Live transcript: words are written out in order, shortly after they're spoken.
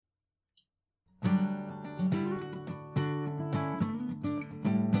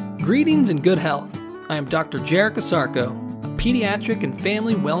Greetings and good health. I am Dr. Jarek Asarko, a pediatric and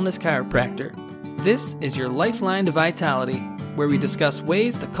family wellness chiropractor. This is your Lifeline to Vitality, where we discuss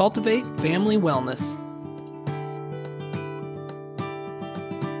ways to cultivate family wellness.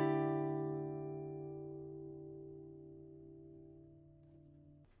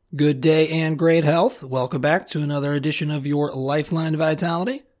 Good day and great health. Welcome back to another edition of your Lifeline to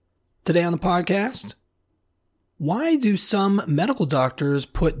Vitality. Today on the podcast, why do some medical doctors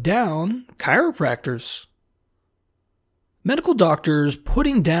put down chiropractors? Medical doctors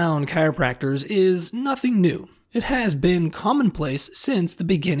putting down chiropractors is nothing new. It has been commonplace since the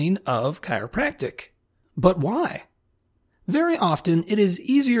beginning of chiropractic. But why? Very often, it is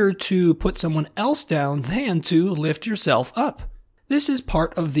easier to put someone else down than to lift yourself up. This is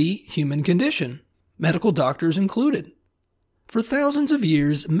part of the human condition, medical doctors included. For thousands of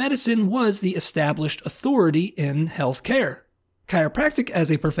years, medicine was the established authority in healthcare. Chiropractic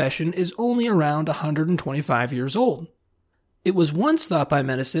as a profession is only around 125 years old. It was once thought by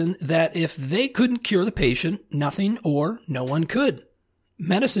medicine that if they couldn't cure the patient, nothing or no one could.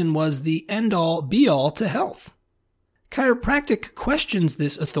 Medicine was the end-all, be-all to health. Chiropractic questions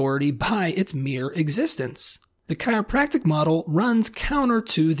this authority by its mere existence. The chiropractic model runs counter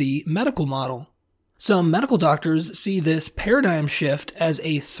to the medical model. Some medical doctors see this paradigm shift as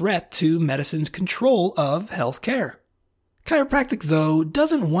a threat to medicine's control of healthcare. Chiropractic, though,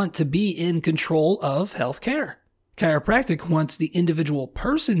 doesn't want to be in control of healthcare. Chiropractic wants the individual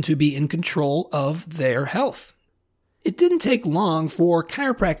person to be in control of their health. It didn't take long for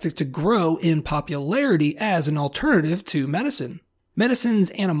chiropractic to grow in popularity as an alternative to medicine.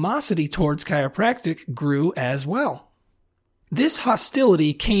 Medicine's animosity towards chiropractic grew as well. This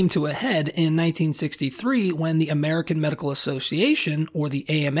hostility came to a head in 1963 when the American Medical Association, or the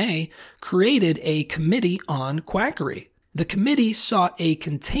AMA, created a committee on quackery. The committee sought a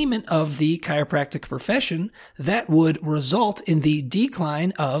containment of the chiropractic profession that would result in the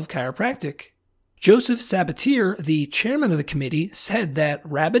decline of chiropractic. Joseph Sabatier, the chairman of the committee, said that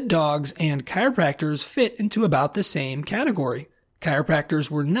rabid dogs and chiropractors fit into about the same category. Chiropractors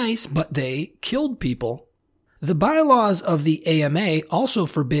were nice, but they killed people. The bylaws of the AMA also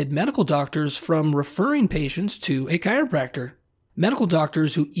forbid medical doctors from referring patients to a chiropractor. Medical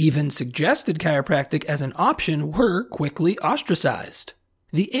doctors who even suggested chiropractic as an option were quickly ostracized.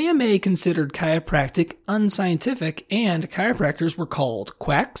 The AMA considered chiropractic unscientific, and chiropractors were called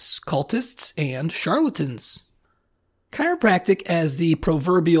quacks, cultists, and charlatans. Chiropractic, as the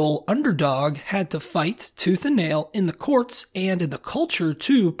proverbial underdog, had to fight tooth and nail in the courts and in the culture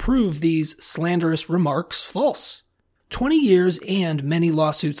to prove these slanderous remarks false. 20 years and many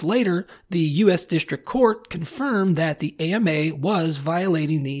lawsuits later, the U.S. District Court confirmed that the AMA was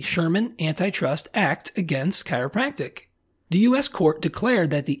violating the Sherman Antitrust Act against chiropractic. The U.S. Court declared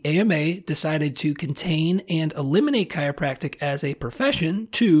that the AMA decided to contain and eliminate chiropractic as a profession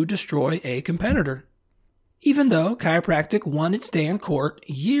to destroy a competitor. Even though chiropractic won its day in court,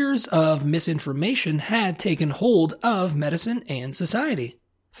 years of misinformation had taken hold of medicine and society.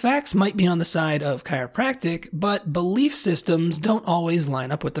 Facts might be on the side of chiropractic, but belief systems don't always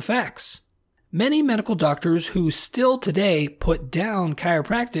line up with the facts. Many medical doctors who still today put down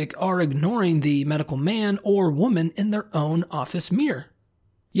chiropractic are ignoring the medical man or woman in their own office mirror.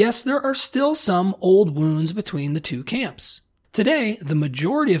 Yes, there are still some old wounds between the two camps. Today, the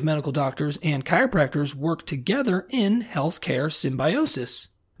majority of medical doctors and chiropractors work together in healthcare symbiosis.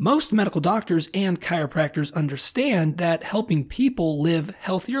 Most medical doctors and chiropractors understand that helping people live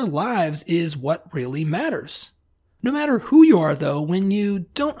healthier lives is what really matters. No matter who you are, though, when you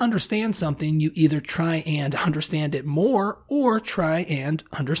don't understand something, you either try and understand it more or try and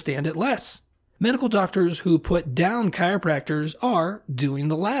understand it less. Medical doctors who put down chiropractors are doing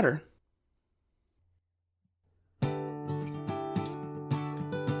the latter.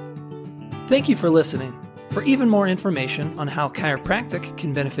 Thank you for listening. For even more information on how chiropractic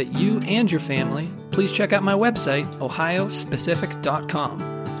can benefit you and your family, please check out my website, ohiospecific.com.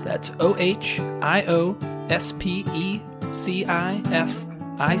 That's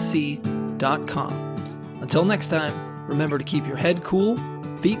ohiospecific.com. Until next time, remember to keep your head cool,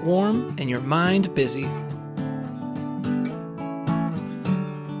 feet warm, and your mind busy.